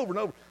question over and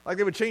over. Like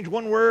they would change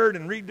one word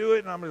and redo it,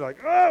 and I'm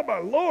like, "Oh, my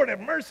Lord, have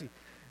mercy."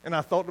 And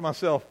I thought to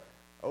myself,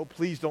 oh,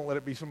 please don't let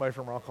it be somebody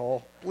from Rock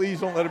Hall. Please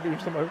don't let it be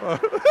somebody from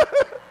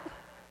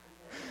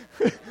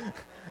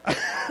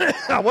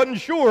I wasn't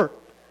sure.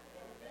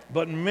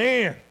 But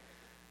man,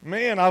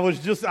 I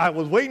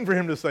was waiting for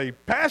him to say,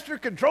 "Pastor,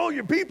 control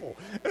your people."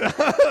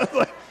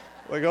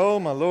 like, oh,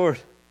 my Lord.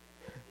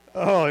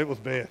 Oh, it was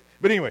bad.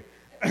 But anyway,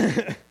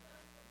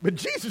 but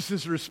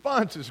Jesus'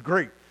 response is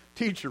great.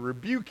 "Teacher,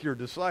 rebuke your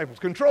disciples.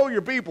 Control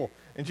your people."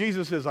 And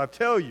Jesus says, "I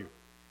tell you,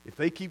 if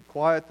they keep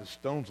quiet, the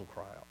stones will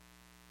cry out."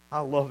 I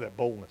love that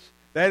boldness.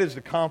 That is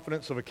the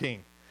confidence of a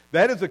king.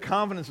 That is the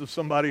confidence of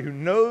somebody who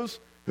knows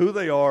who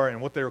they are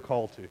and what they are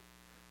called to.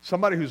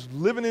 Somebody who's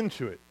living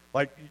into it.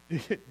 Like,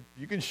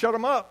 you can shut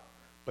them up,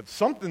 but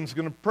something's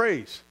going to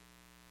praise.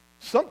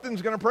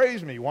 Something's going to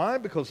praise me. Why?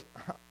 Because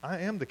I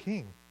am the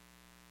king.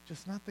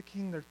 Just not the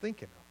king they're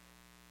thinking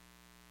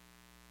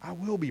of. I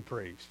will be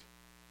praised.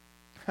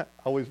 I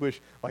always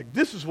wish, like,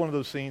 this is one of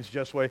those scenes,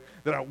 Jessway,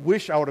 that I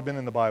wish I would have been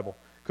in the Bible.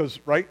 Because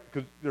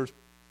there's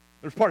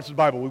parts of the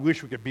Bible we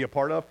wish we could be a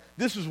part of.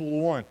 This is the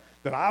one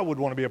that I would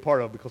want to be a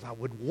part of because I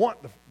would want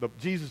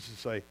Jesus to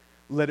say,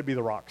 "Let it be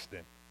the rocks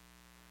then."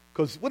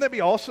 Because wouldn't that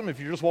be awesome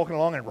if you're just walking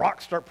along and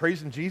rocks start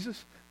praising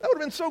Jesus? That would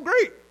have been so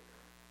great.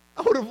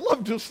 I would have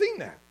loved to have seen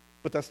that.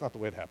 But that's not the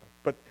way it happened.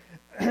 But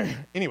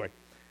anyway,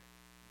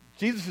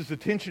 Jesus'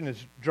 attention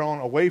is drawn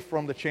away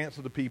from the chants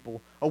of the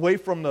people, away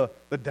from the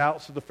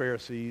doubts of the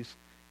Pharisees,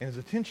 and his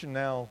attention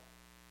now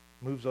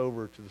moves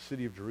over to the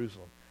city of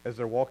Jerusalem. As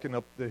they're walking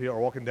up the hill, or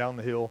walking down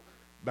the hill,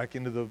 back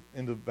into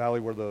the valley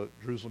where the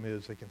Jerusalem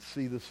is, they can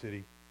see the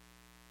city.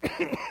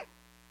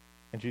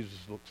 And Jesus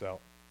looks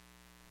out,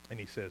 and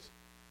he says,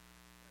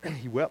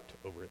 he wept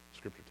over it,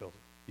 Scripture tells us.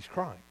 He's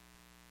crying.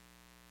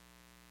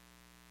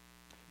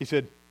 He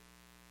said,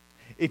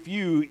 "If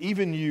you,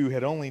 even you,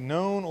 had only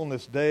known on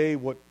this day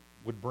what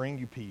would bring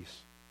you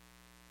peace,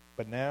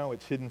 but now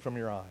it's hidden from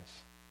your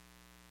eyes."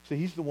 See,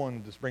 he's the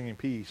one that's bringing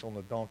peace on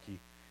the donkey,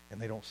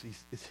 and they don't see.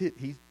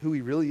 Who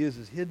he really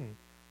is hidden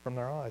from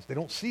their eyes. They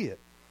don't see it.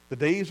 "The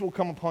days will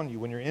come upon you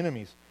when your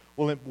enemies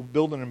will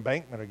build an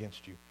embankment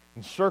against you,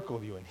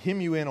 encircle you, and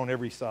hem you in on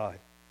every side.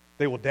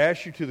 They will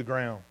dash you to the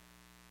ground,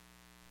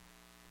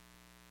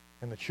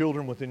 and the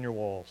children within your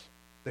walls.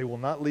 They will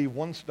not leave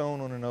one stone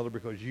on another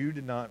because you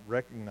did not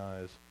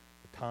recognize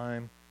the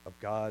time of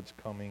God's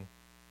coming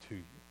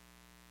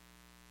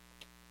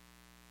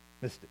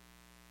missed it.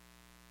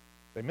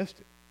 They missed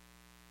it.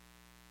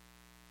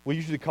 We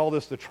usually call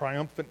this the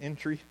triumphant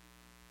entry,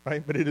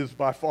 right? But it is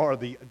by far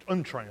the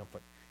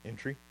untriumphant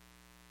entry.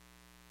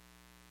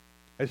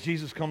 As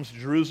Jesus comes to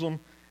Jerusalem,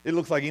 it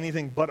looks like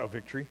anything but a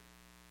victory.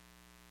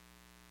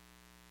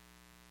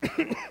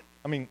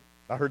 I mean,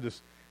 I heard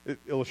this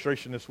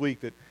illustration this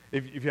week that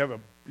if you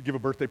give a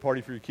birthday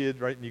party for your kids,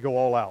 right, and you go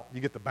all out.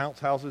 You get the bounce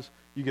houses,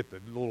 you get the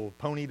little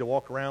pony to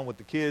walk around with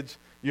the kids,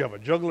 you have a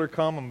juggler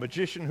come, a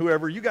magician,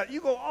 whoever, you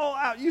go all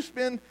out. You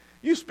spend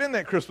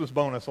that Christmas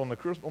bonus on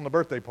the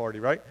birthday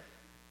party, right?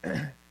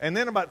 And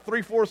then about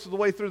 3/4 of the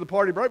way through the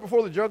party, right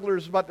before the juggler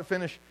is about to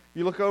finish,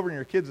 you look over and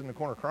your kid's in the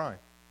corner crying.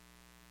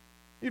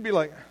 You'd be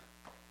like,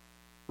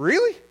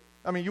 really?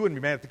 I mean, you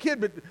wouldn't be mad at the kid,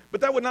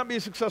 but that would not be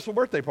a successful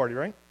birthday party,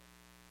 right?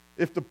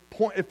 If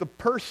the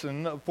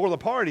person for the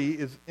party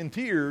is in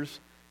tears,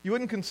 you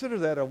wouldn't consider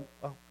that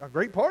a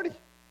great party.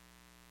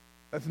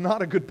 That's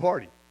not a good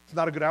party. It's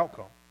not a good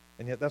outcome.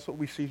 And yet that's what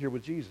we see here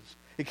with Jesus.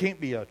 It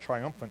can't be a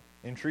triumphant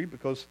entry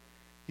because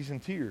he's in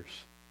tears.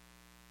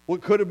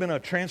 What could have been a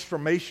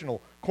transformational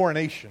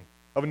coronation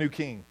of a new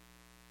king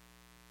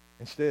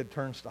instead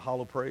turns to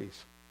hollow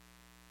praise.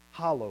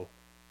 Hollow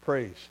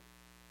praise.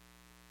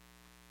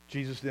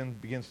 Jesus then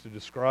begins to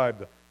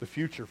describe the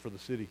future for the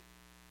city.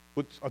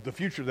 The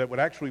future that would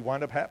actually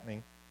wind up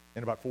happening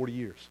in about 40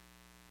 years.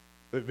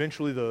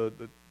 Eventually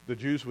the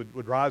Jews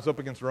would rise up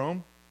against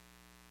Rome,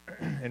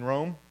 and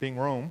Rome, being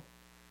Rome,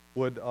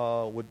 would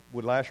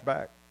lash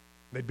back.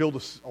 They'd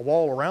build a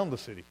wall around the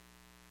city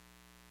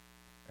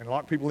and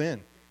lock people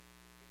in.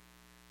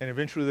 And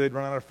eventually they'd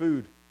run out of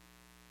food,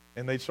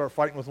 and they'd start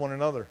fighting with one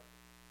another.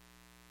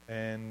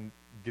 And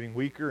getting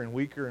weaker and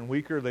weaker and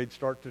weaker, they'd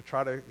start to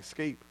try to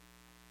escape.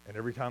 And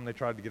every time they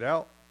tried to get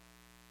out,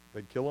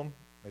 they'd kill them.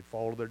 They'd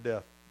fall to their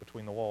death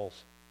between the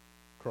walls,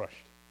 crushed.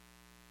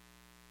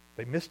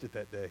 They missed it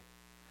that day.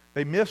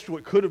 They missed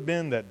what could have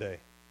been that day.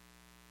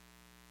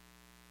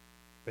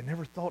 They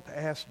never thought to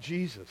ask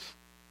Jesus,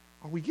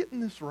 are we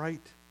getting this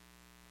right?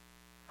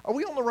 Are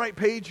we on the right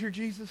page here,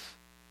 Jesus?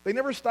 They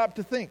never stopped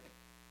to think.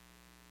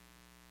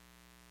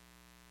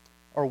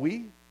 Are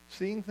we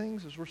seeing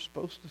things as we're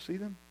supposed to see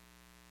them?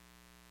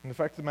 And the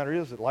fact of the matter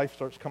is that life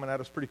starts coming at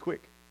us pretty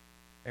quick.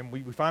 And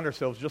we find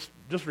ourselves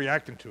just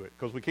reacting to it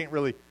because we can't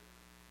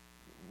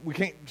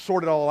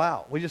sort it all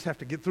out. We just have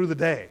to get through the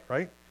day,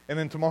 right? And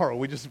then tomorrow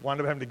we just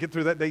wind up having to get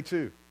through that day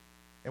too.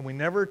 And we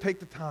never take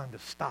the time to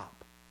stop.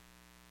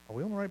 Are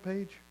we on the right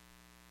page?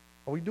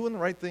 Are we doing the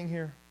right thing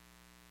here?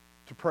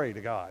 To pray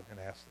to God and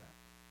ask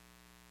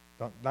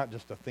that. Not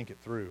just to think it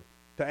through.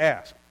 To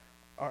ask,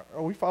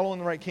 are we following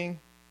the right king?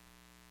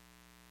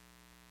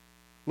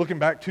 Looking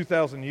back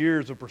 2,000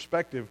 years of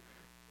perspective,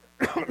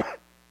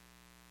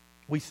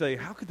 we say,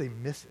 how could they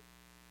miss it?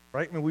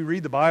 Right? I mean, we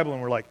read the Bible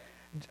and we're like,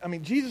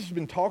 Jesus has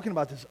been talking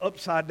about this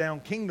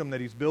upside-down kingdom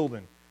that he's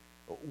building.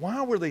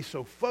 Why were they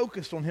so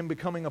focused on him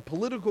becoming a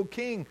political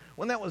king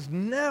when that was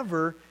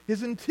never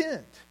his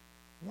intent?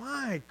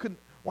 Why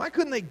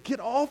couldn't they get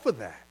off of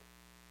that?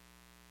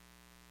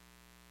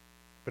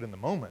 But in the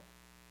moment,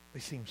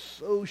 they seemed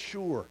so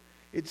sure.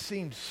 It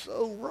seemed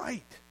so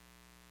right.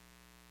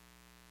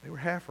 They were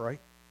half right.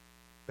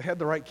 They had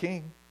the right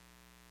king,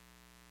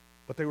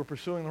 but they were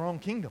pursuing the wrong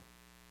kingdom.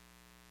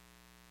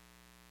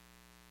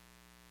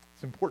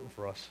 It's important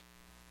for us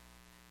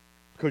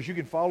because you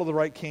can follow the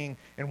right king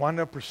and wind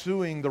up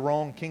pursuing the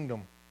wrong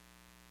kingdom,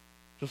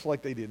 just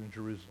like they did in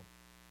Jerusalem,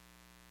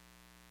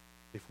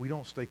 if we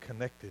don't stay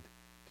connected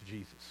to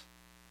Jesus.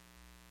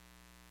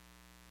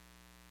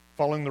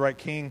 Following the right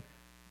king,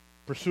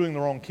 pursuing the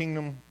wrong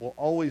kingdom will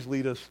always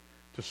lead us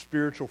to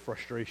spiritual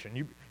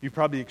frustration. You've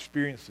probably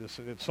experienced this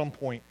at some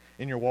point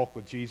in your walk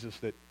with Jesus,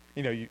 that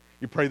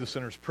you pray the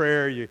sinner's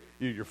prayer,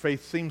 your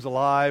faith seems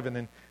alive,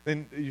 and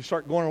then you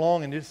start going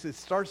along and it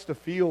starts to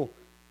feel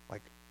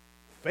like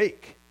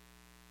fake.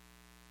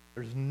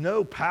 There's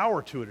no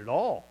power to it at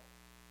all.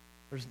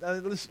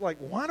 It's like,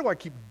 why do I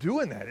keep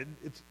doing that?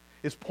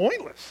 It's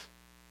pointless.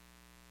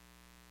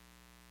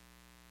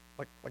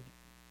 Like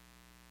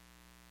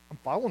I'm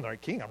following the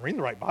right king. I'm reading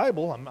the right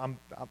Bible.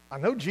 I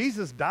know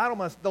Jesus died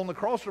on the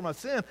cross for my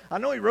sin. I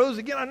know he rose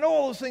again. I know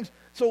all those things.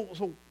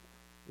 So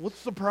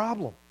what's the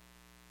problem?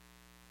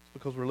 It's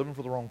because we're living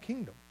for the wrong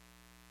kingdom.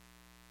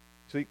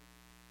 See,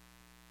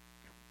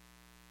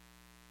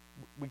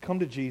 we come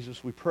to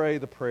Jesus, we pray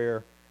the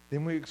prayer,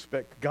 then we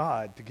expect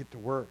God to get to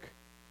work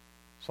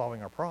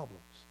solving our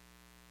problems.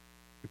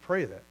 We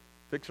pray that.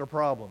 Fix our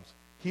problems.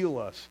 Heal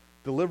us.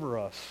 Deliver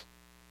us.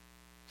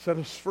 Set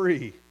us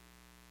free.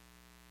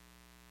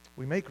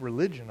 We make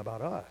religion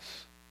about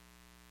us.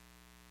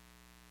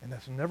 And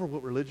that's never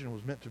what religion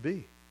was meant to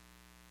be.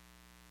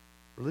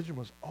 Religion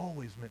was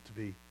always meant to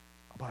be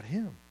about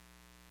him.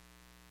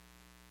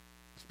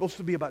 It's supposed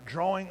to be about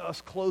drawing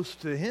us close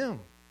to him.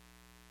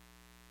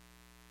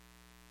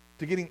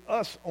 To getting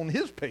us on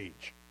his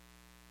page.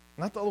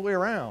 Not the other way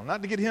around.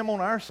 Not to get him on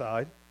our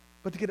side,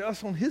 but to get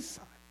us on his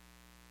side.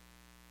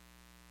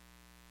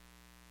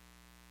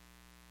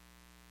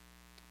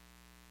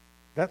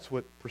 That's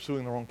what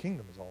pursuing the wrong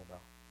kingdom is all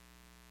about.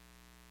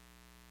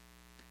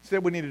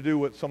 Instead, we need to do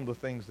what some of the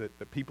things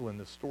that people in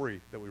this story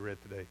that we read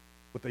today,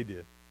 what they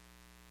did.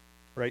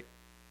 Right?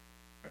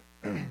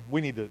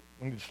 We need to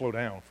slow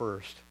down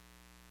first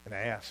and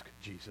ask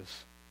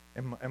Jesus,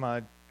 am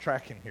I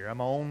tracking here?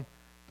 Am I on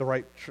the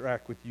right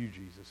track with you,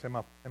 Jesus? Am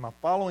I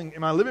following,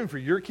 am I living for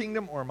your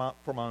kingdom or am I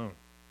for my own?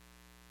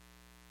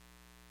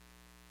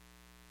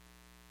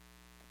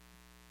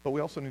 But we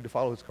also need to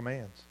follow his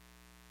commands.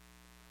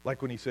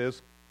 Like when he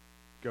says,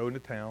 go into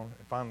town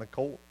and find the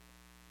colt.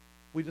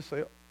 We just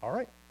say, all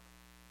right,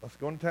 let's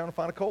go into town and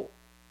find a colt.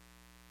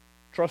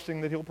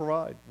 Trusting that he'll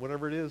provide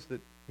whatever it is that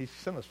he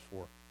sent us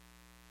for.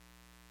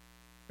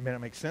 It may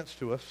not make sense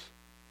to us,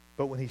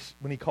 but when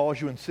he calls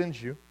you and sends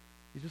you,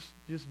 you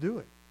just do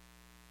it.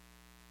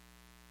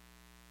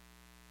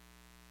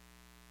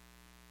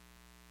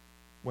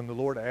 When the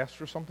Lord asks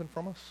for something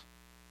from us,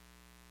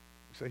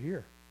 we say,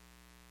 here.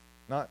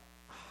 Not,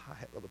 I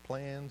have other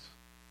plans.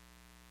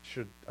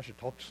 I should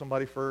talk to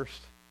somebody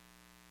first.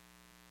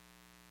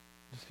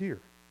 Just here.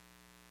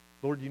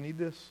 Lord, you need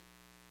this?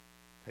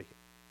 Take it.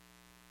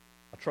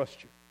 I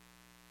trust you.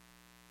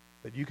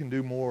 That you can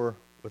do more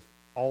with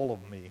all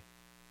of me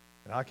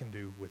than I can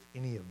do with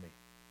any of me.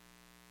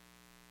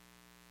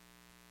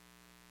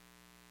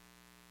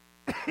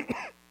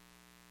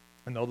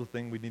 Another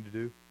thing we need to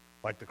do,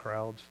 like the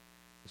crowds,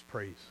 is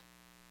praise.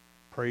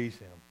 Praise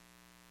him.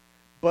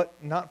 But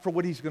not for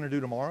what he's going to do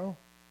tomorrow,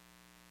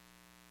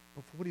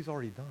 but for what he's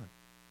already done.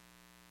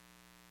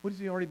 What has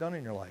he already done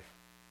in your life?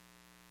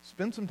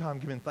 Spend some time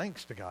giving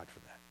thanks to God for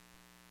that.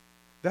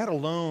 That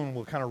alone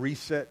will kind of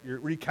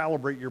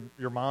recalibrate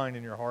your mind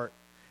and your heart.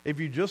 If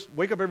you just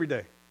wake up every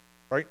day,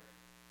 right?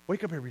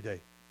 Wake up every day,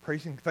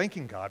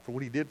 thanking God for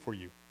what he did for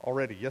you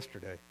already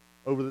yesterday,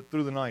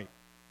 through the night,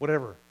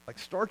 whatever. Like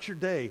start your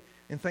day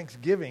in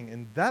thanksgiving,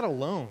 and that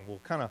alone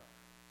will kind of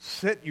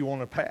set you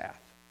on a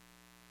path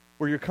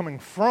where you're coming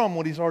from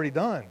what he's already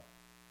done.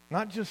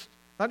 Not just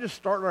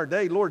starting our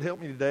day, Lord, help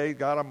me today.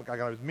 God, I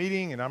got this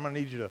meeting, and I'm going to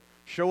need you to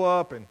show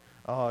up, and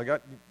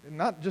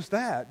not just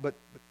that, but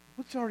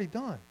what's already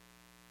done.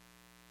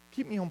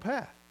 Keep me on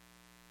path.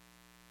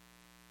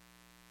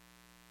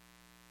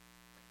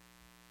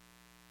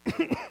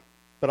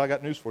 But I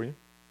got news for you.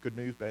 Good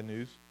news, bad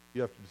news.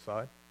 You have to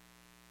decide.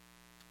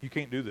 You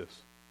can't do this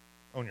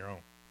on your own.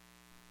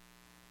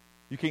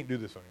 You can't do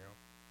this on your own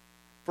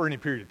for any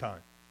period of time.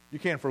 You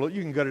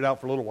can gut it out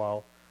for a little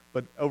while,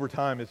 but over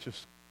time it's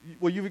just,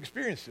 well, you've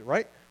experienced it,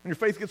 right? When your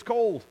faith gets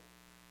cold,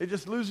 it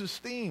just loses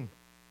steam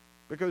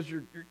because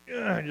you're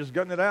just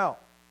gutting it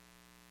out.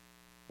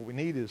 What we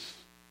need is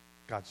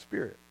God's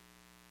Spirit,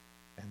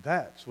 and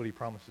that's what he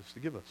promises to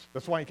give us.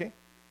 That's why he came.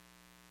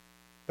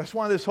 That's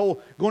why this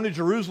whole going to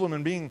Jerusalem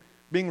and being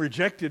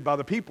rejected by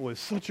the people is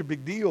such a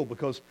big deal,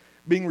 because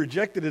being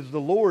rejected is the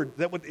Lord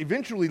that would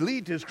eventually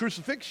lead to his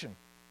crucifixion.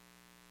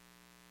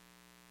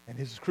 And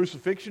his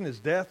crucifixion, his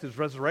death, his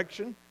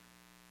resurrection,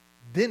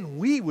 then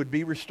we would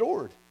be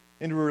restored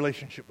into a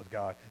relationship with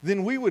God.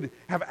 Then we would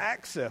have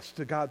access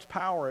to God's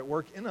power at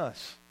work in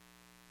us.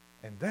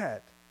 And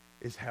that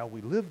is how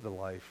we live the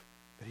life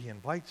that he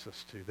invites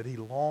us to, that he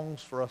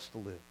longs for us to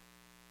live,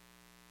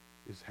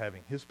 is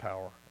having his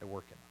power at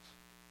work in us.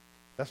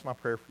 That's my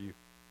prayer for you.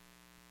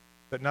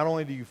 That not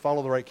only do you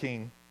follow the right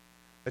king,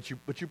 but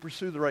you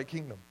pursue the right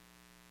kingdom.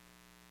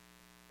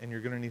 And you're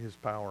going to need his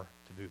power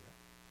to do that.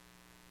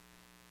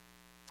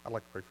 I'd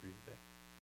like to pray for you today.